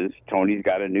box because Tony's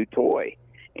got a new toy.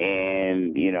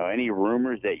 And, any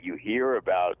rumors that you hear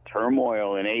about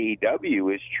turmoil in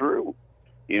AEW is true.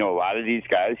 A lot of these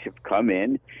guys have come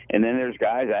in, and then there's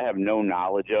guys I have no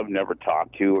knowledge of, never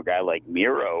talked to. A guy like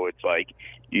Miro, it's like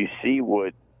you see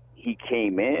what he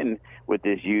came in with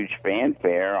this huge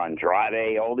fanfare,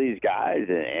 Andrade, all these guys,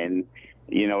 and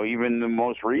even the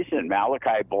most recent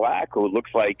Malachi Black, who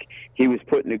looks like he was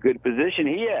put in a good position,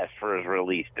 he asked for his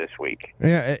release this week.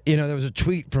 Yeah, there was a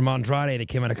tweet from Andrade that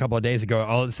came out a couple of days ago.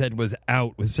 All it said was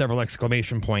out with several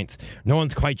exclamation points. No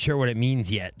one's quite sure what it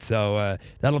means yet, so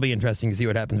that'll be interesting to see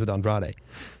what happens with Andrade.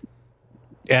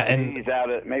 Yeah, and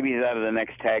maybe he's out of the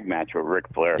next tag match with Ric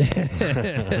Flair.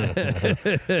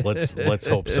 let's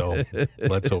hope so.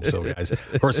 Let's hope so, guys.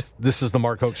 Of course, this is the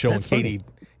Mark Hoke Show on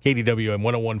KDWN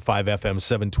 101.5 FM,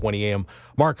 720 AM.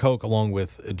 Mark Hoke, along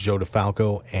with Joe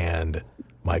DeFalco and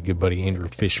my good buddy Andrew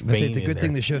Fish. It's a good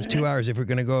thing the show's 2 hours. If we're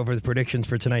going to go over the predictions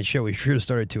for tonight's show, we should have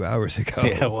started 2 hours ago.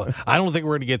 Yeah, well, I don't think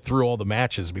we're going to get through all the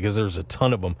matches because there's a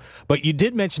ton of them. But you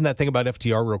did mention that thing about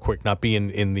FTR real quick, not being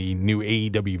in the new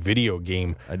AEW video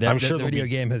game. I'm sure the video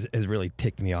game has really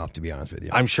ticked me off, to be honest with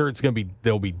you. I'm sure they'll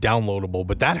be downloadable,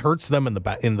 but that hurts them in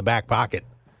the back pocket.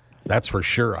 That's for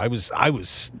sure. I was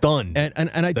stunned that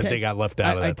they got left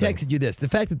out of that. I texted you this. The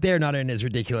fact that they're not in it is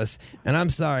ridiculous. And I'm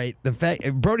sorry. The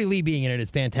fact Brody Lee being in it is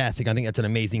fantastic. I think that's an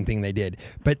amazing thing they did.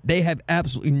 But they have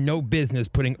absolutely no business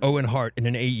putting Owen Hart in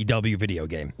an AEW video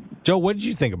game. Joe, what did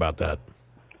you think about that?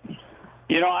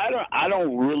 I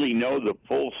don't really know the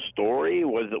full story.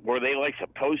 Were they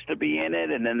supposed to be in it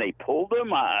and then they pulled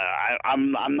them?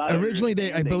 I'm not.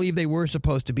 Originally, I believe they were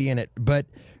supposed to be in it, but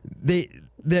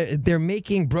they're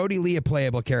making Brody Lee a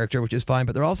playable character, which is fine,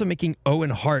 but they're also making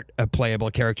Owen Hart a playable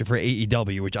character for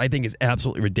AEW, which I think is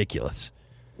absolutely ridiculous.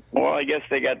 Well, I guess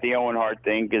they got the Owen Hart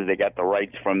thing because they got the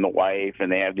rights from the wife,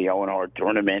 and they have the Owen Hart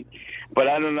tournament. But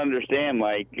I don't understand.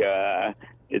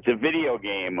 It's a video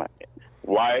game.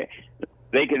 Why?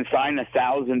 They can sign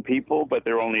 1,000 people, but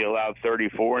they're only allowed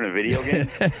 34 in a video game.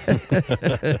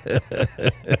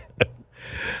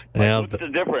 What's the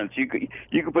difference? You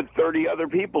could put 30 other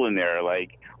people in there.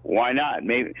 Why not?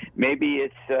 Maybe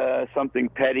it's something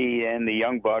petty, and the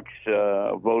Young Bucks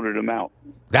voted them out.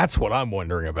 That's what I'm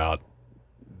wondering about.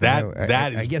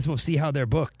 I guess we'll see how they're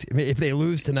booked. If they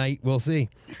lose tonight, we'll see.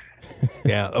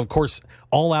 Yeah, of course,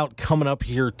 All Out coming up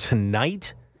here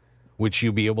tonight, which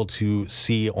you'll be able to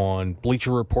see on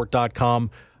BleacherReport.com,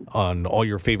 on all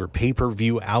your favorite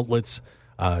pay-per-view outlets.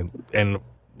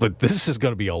 But this is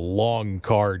going to be a long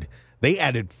card. They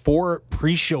added 4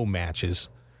 pre-show matches.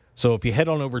 So if you head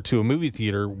on over to a movie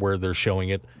theater where they're showing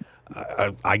it,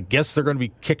 I guess they're going to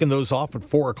be kicking those off at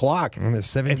 4 o'clock. And there's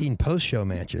 17 post-show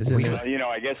matches.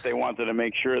 I guess they wanted to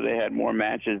make sure they had more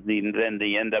matches than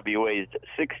the NWA's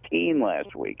 16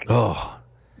 last week. Oh,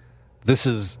 this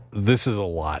is a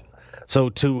lot. So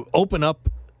to open up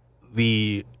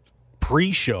the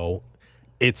pre-show,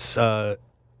 it's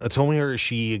Tomohiro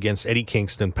Ishii against Eddie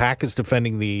Kingston. Pac is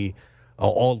defending the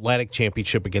All-Atlantic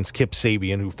Championship against Kip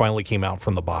Sabian, who finally came out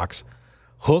from the box.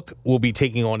 Hook will be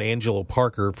taking on Angelo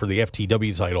Parker for the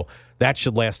FTW title. That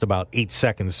should last about 8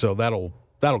 seconds, so that'll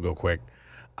go quick.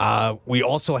 We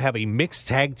also have a mixed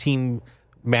tag team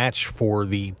match for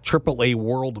the AAA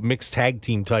World Mixed Tag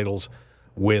Team titles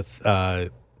with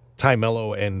Ty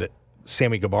Mello and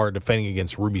Sammy Guevara defending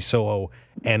against Ruby Soho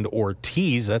and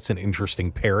Ortiz. That's an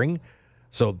interesting pairing.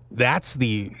 So that's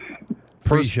the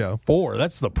pre-show. 4.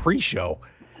 That's the pre-show.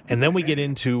 And then we get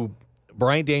into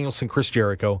Bryan Danielson, Chris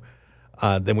Jericho.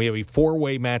 Then we have a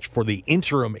 4-way match for the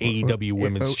interim AEW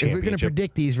Women's Championship. If we're going to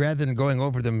predict these, rather than going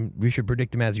over them, we should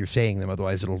predict them as you're saying them.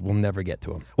 Otherwise, we'll never get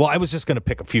to them. Well, I was just going to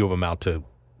pick a few of them out to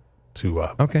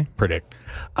predict.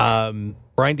 Bryan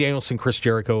Danielson, Chris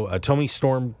Jericho, Toni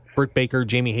Storm, Britt Baker,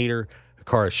 Jamie Hayter,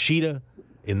 Hikaru Shida.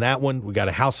 In that one, we got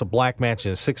a House of Black match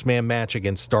and a 6-man match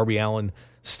against Darby Allin,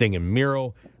 Sting, and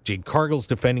Miro. Jade Cargill's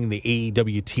defending the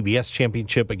AEW TBS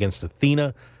Championship against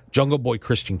Athena. Jungle Boy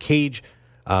Christian Cage.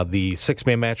 The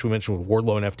 6-man match we mentioned with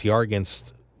Wardlow and FTR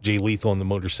against Jay Lethal and the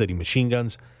Motor City Machine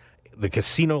Guns. The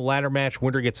Casino Ladder match.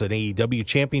 Winner gets an AEW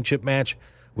Championship match,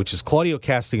 which is Claudio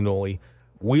Castagnoli,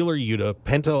 Wheeler Yuta,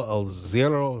 Penta El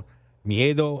Zero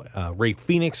Miedo, Rey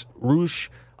Fenix, Rush,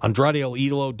 Andrade El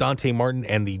Idolo, Dante Martin,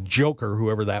 and the Joker,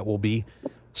 whoever that will be,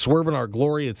 Swerve in Our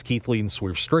Glory, it's Keith Lee and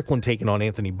Swerve Strickland taking on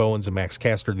Anthony Bowens and Max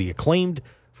Caster, the Acclaimed,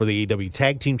 for the AEW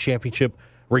Tag Team Championship.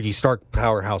 Ricky Stark,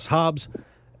 Powerhouse Hobbs.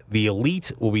 The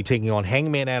Elite will be taking on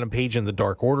Hangman Adam Page and the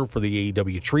Dark Order for the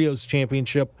AEW Trios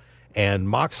Championship. And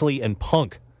Moxley and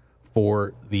Punk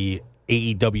for the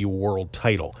AEW World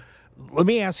title. Let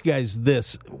me ask you guys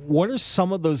this. What are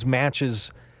some of those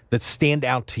matches that stand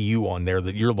out to you on there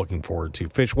that you're looking forward to?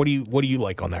 Fish, what do you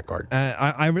like on that card?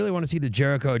 I really want to see the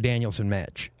Jericho-Danielson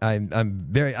match.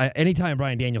 Anytime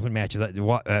Bryan Danielson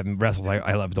wrestles,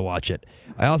 I love to watch it.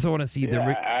 I also want to see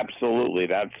absolutely.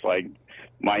 That's like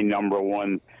my number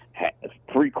one.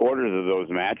 3/4 of those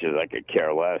matches, I could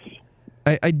care less.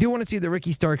 I do want to see the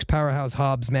Ricky Starks Powerhouse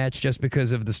Hobbs match just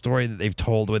because of the story that they've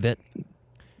told with it.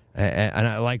 And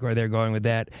I like where they're going with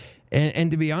that.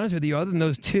 And to be honest with you, other than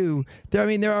those two,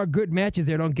 there are good matches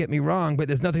there, don't get me wrong, but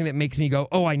there's nothing that makes me go,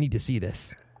 oh, I need to see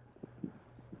this.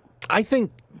 I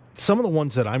think some of the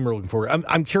ones that I'm looking for,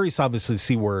 I'm curious, obviously, to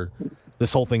see where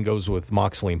this whole thing goes with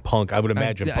Moxley and Punk. I would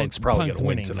imagine Punk's probably going to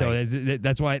win tonight. So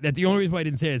that's the only reason why I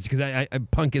didn't say it is because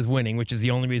Punk is winning, which is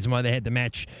the only reason why they had the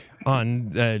match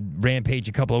on Rampage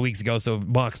a couple of weeks ago, so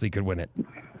Moxley could win it.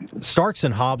 Starks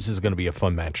and Hobbs is going to be a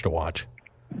fun match to watch.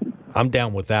 I'm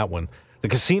down with that one. The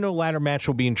Casino ladder match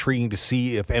will be intriguing to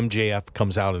see if MJF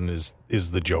comes out and is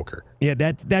the Joker. Yeah,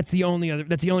 that's the only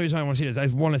reason I want to see this. I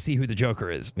want to see who the Joker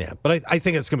is. Yeah, but I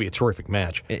think it's going to be a terrific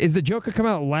match. Is the Joker come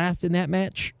out last in that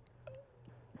match?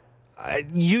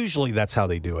 Usually that's how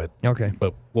they do it. Okay,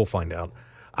 but we'll find out.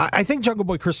 I think Jungle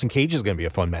Boy Christian Cage is going to be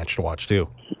a fun match to watch too.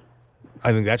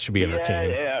 I think that should be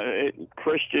entertaining.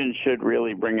 Christian should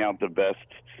really bring out the best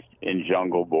in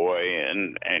Jungle Boy,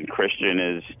 and Christian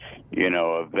is,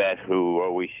 a vet who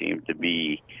always seems to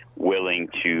be willing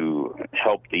to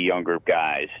help the younger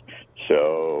guys.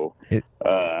 So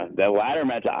the ladder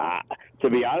match, to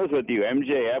be honest with you,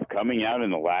 MJF coming out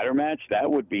in the ladder match, that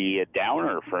would be a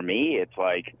downer for me. It's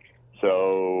like,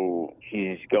 so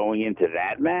he's going into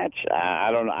that match.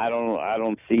 I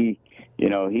don't see.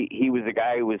 He was a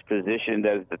guy who was positioned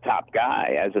as a top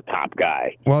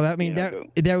guy. Well, that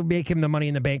would make him the Money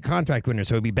in the Bank contract winner,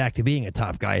 so he'd be back to being a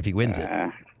top guy if he wins it.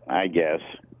 I guess.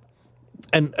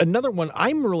 And another one,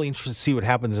 I'm really interested to see what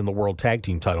happens in the World Tag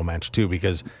Team title match, too,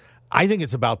 because I think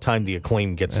it's about time the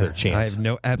Acclaim gets their chance. I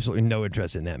have absolutely no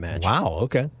interest in that match. Wow,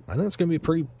 okay. I think it's going to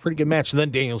be a pretty good match. And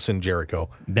then Danielson Jericho.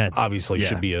 That's obviously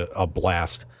should be a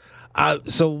blast.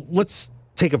 So let's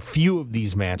take a few of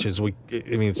these matches.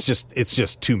 It's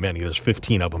just too many. There's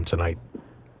 15 of them tonight.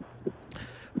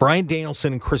 Bryan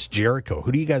Danielson and Chris Jericho.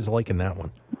 Who do you guys like in that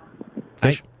one?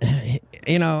 I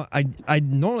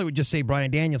normally would just say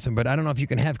Bryan Danielson, but I don't know if you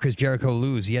can have Chris Jericho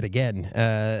lose yet again.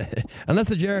 Unless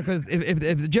the Jericho's, if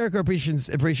the Jericho Appreciation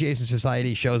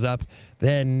Society shows up,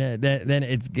 then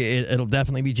it'll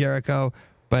definitely be Jericho.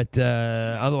 But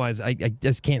otherwise, I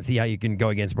just can't see how you can go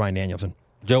against Bryan Danielson.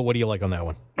 Joe, what do you like on that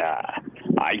one?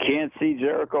 I can't see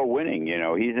Jericho winning.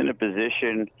 He's in a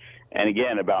position, and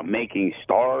again, about making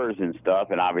stars and stuff,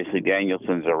 and obviously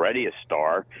Danielson's already a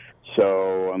star.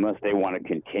 So unless they want to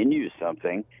continue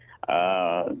something,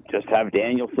 just have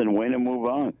Danielson win and move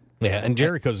on. Yeah, and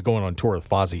Jericho's going on tour with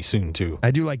Fozzy soon, too.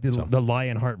 I do like the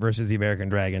Lionheart versus the American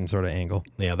Dragon sort of angle.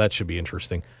 Yeah, that should be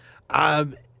interesting.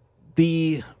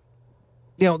 The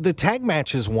tag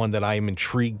match is one that I am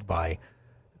intrigued by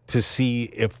to see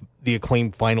if the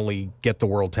Acclaim finally get the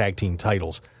World Tag Team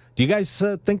titles. Do you guys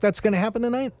think that's going to happen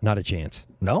tonight? Not a chance.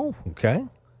 No? Okay.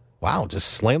 Wow, just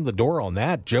slammed the door on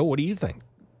that. Joe, what do you think?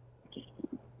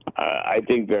 I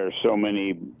think there are so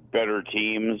many better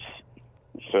teams,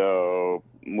 so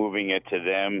moving it to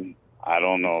them, I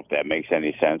don't know if that makes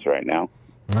any sense right now.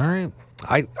 All right.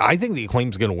 I think the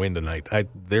Acclaim's going to win tonight.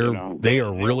 They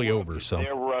are really over. So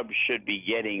their rub should be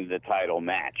getting the title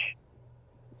match.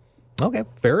 Okay,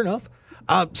 fair enough.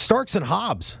 Starks and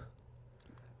Hobbs.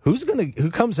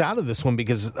 Who comes out of this one?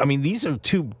 Because these are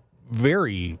two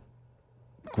very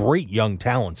great young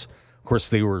talents. Of course,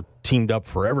 they were teamed up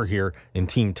forever here in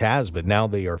Team Taz, but now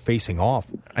they are facing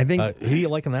off. I think. Who do you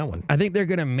like in that one? I think they're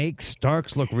going to make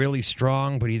Starks look really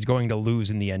strong, but he's going to lose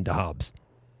in the end to Hobbs.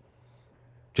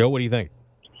 Joe, what do you think?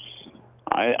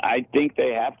 I think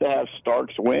they have to have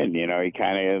Starks win. He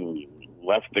kind of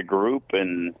left the group,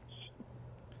 and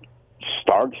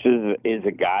Starks is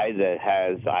a guy that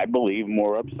has, I believe,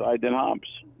 more upside than Hobbs.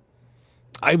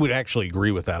 I would actually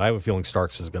agree with that. I have a feeling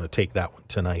Starks is going to take that one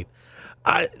tonight.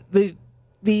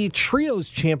 The Trios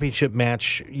Championship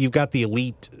match, you've got the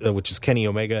Elite, which is Kenny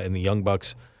Omega and the Young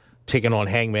Bucks, taking on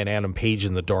Hangman Adam Page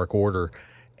in the Dark Order.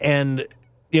 And,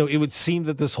 it would seem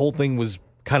that this whole thing was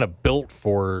kind of built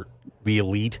for the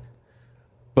Elite.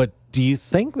 But Do you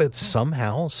think that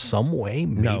somehow, some way,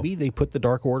 maybe they put the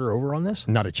Dark Order over on this?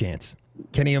 Not a chance.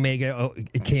 Kenny Omega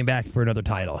came back for another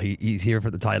title. He's here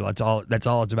for the title. That's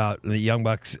all it's about. The Young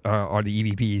Bucks are the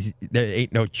EVPs. There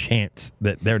ain't no chance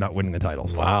that they're not winning the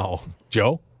titles. Wow.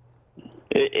 Joe?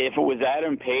 If it was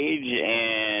Adam Page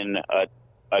and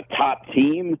a top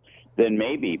team, then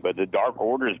maybe. But the Dark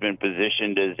Order has been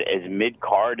positioned as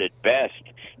mid-card at best.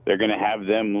 They're going to have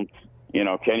them,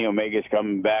 Kenny Omega's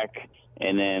coming back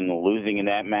and then losing in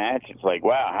that match. It's like,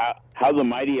 wow, how the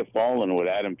mighty have fallen with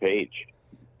Adam Page.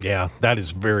 Yeah, that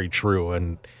is very true.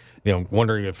 And,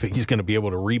 wondering if he's going to be able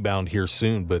to rebound here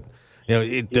soon. But,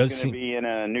 it does seem. He's going to be in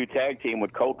a new tag team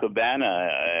with Colt Cabana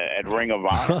at Ring of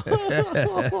Honor.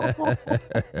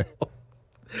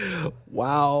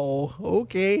 Wow.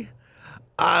 Okay.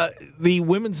 The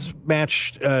women's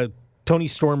match, Toni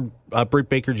Storm, Britt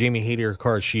Baker, Jamie Hayter,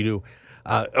 Hikaru Shida.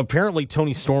 Apparently,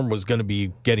 Toni Storm was going to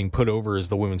be getting put over as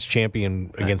the women's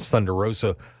champion against Thunder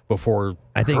Rosa before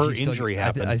her injury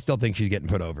happened. I still think she's getting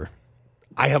put over.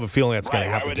 I have a feeling that's going to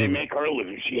happen, why would too. they make her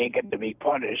lose? She ain't going to be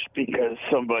punished because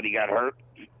somebody got hurt.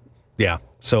 Yeah,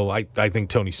 so I think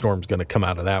Toni Storm's going to come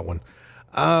out of that one.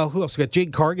 Who else? We got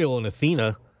Jade Cargill and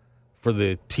Athena for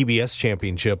the TBS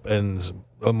championship, and as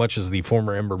much as the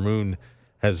former Ember Moon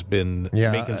has been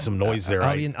making some noise there.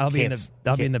 I'll be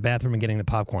in the bathroom and getting the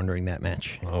popcorn during that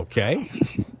match. Okay.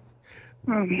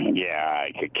 Yeah,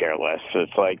 I could care less.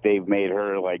 It's like they've made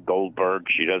her like Goldberg.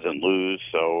 She doesn't lose,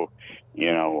 so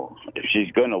if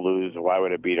she's going to lose, why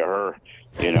would it be to her?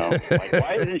 Like,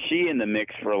 why isn't she in the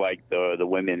mix for like the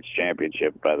women's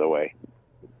championship? By the way,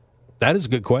 that is a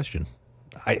good question.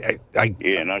 She's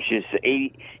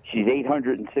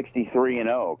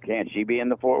 863-0. Can't she be in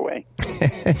the 4-way?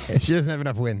 She doesn't have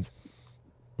enough wins.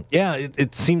 Yeah,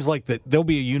 it seems like that there'll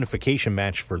be a unification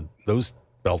match for those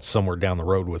belts somewhere down the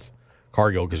road with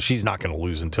Cargill, because she's not going to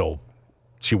lose until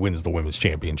she wins the women's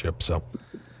championship. So,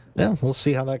 yeah, we'll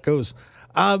see how that goes.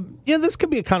 This could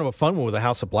be a kind of a fun one with the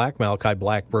House of Black, Malachi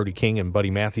Black, Brody King, and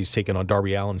Buddy Matthews taking on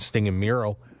Darby Allin, Sting, and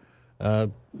Miro.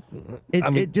 The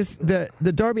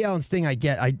Darby Allin Sting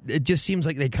it just seems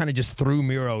like they kind of just threw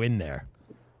Miro in there.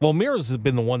 Well, Miro's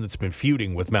been the one that's been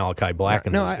feuding with Malachi Black.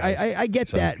 And those guys. I get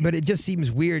that, but it just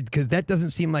seems weird because that doesn't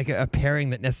seem like a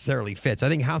pairing that necessarily fits. I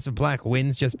think House of Black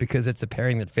wins just because it's a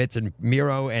pairing that fits, and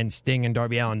Miro and Sting and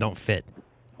Darby Allin don't fit.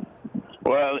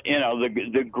 Well,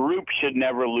 the group should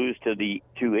never lose to the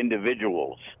two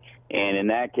individuals, and in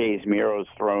that case, Miro's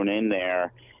thrown in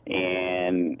there.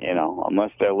 And,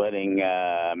 unless they're letting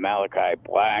Malachi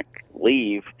Black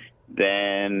leave,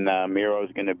 then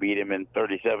Miro's going to beat him in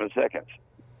 37 seconds.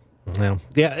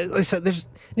 Yeah, like I said, there's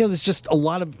just a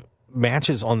lot of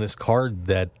matches on this card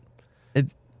that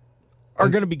are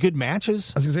going to be good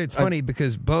matches. I was going to say, it's funny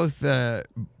because both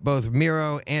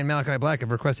Miro and Malachi Black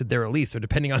have requested their release, so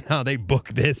depending on how they book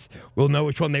this, we'll know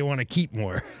which one they want to keep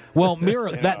more. Well,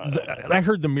 Miro, I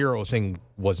heard the Miro thing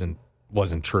wasn't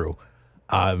true.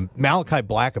 Malachi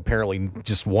Black apparently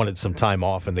just wanted some time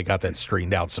off, and they got that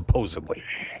straightened out, supposedly.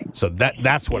 So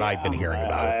that's what I've been hearing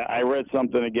about it. I read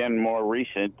something again more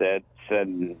recent that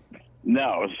said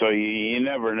no. So you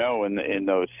never know in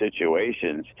those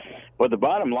situations. But the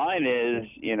bottom line is,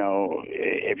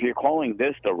 if you're calling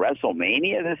this the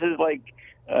WrestleMania, this is like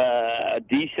a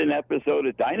decent episode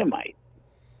of Dynamite.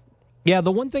 Yeah,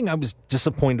 the one thing I was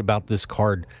disappointed about this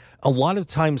card, a lot of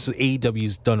times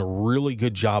AEW's done a really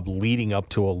good job leading up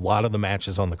to a lot of the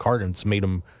matches on the card, and it's made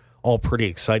them all pretty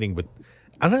exciting. But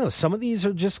I don't know, some of these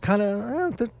are just kind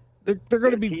of they're going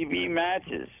to be TV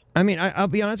matches. I mean, I'll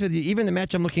be honest with you. Even the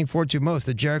match I'm looking forward to most,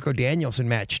 the Jericho Danielson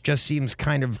match, just seems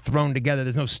kind of thrown together.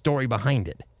 There's no story behind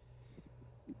it.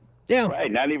 Yeah,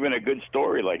 right. Not even a good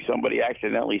story. Like somebody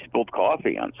accidentally spilled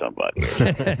coffee on somebody.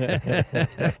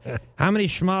 How many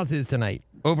schmozzes tonight?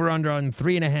 Over under on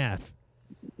 3.5.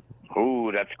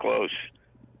 Ooh, that's close.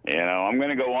 I'm going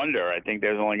to go under. I think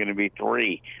there's only going to be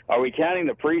 3. Are we counting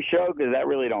the pre-show? Because that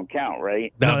really don't count,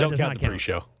 right? No, don't count the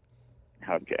pre-show.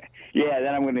 Okay. Yeah,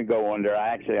 then I'm going to go under.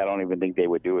 I don't even think they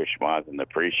would do a schmoz in the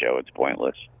pre-show. It's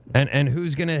pointless. And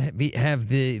who's going to have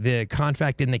the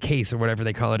contract in the case, or whatever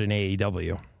they call it in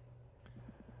AEW?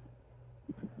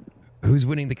 Who's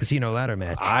winning the casino ladder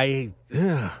match? I'm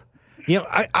going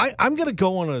to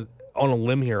go on a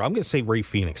limb here. I'm going to say Rey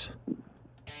Fenix.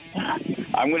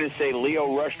 I'm going to say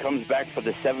Leo Rush comes back for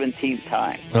the 17th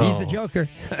time. He's the Joker.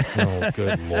 Oh,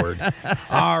 good Lord.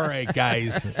 All right,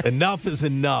 guys. Enough is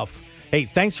enough. Hey,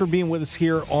 thanks for being with us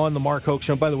here on the Mark Hoke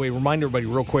Show. By the way, remind everybody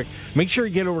real quick, make sure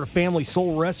you get over to Family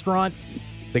Soul Restaurant.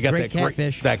 They got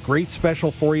that great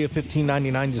special for you,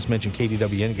 $15.99. Just mention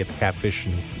KDWN, get the catfish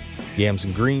and yams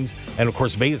and greens. And, of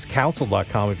course,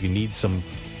 VegasCouncil.com if you need some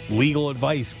legal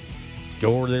advice,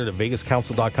 go over there to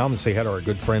vegascouncil.com and say hi to our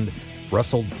good friend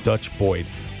Russell Dutch Boyd.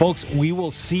 Folks, we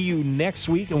will see you next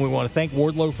week, and we want to thank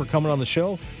Wardlow for coming on the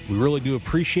show. We really do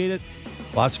appreciate it.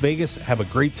 Las Vegas, have a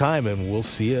great time, and we'll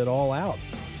see it all out.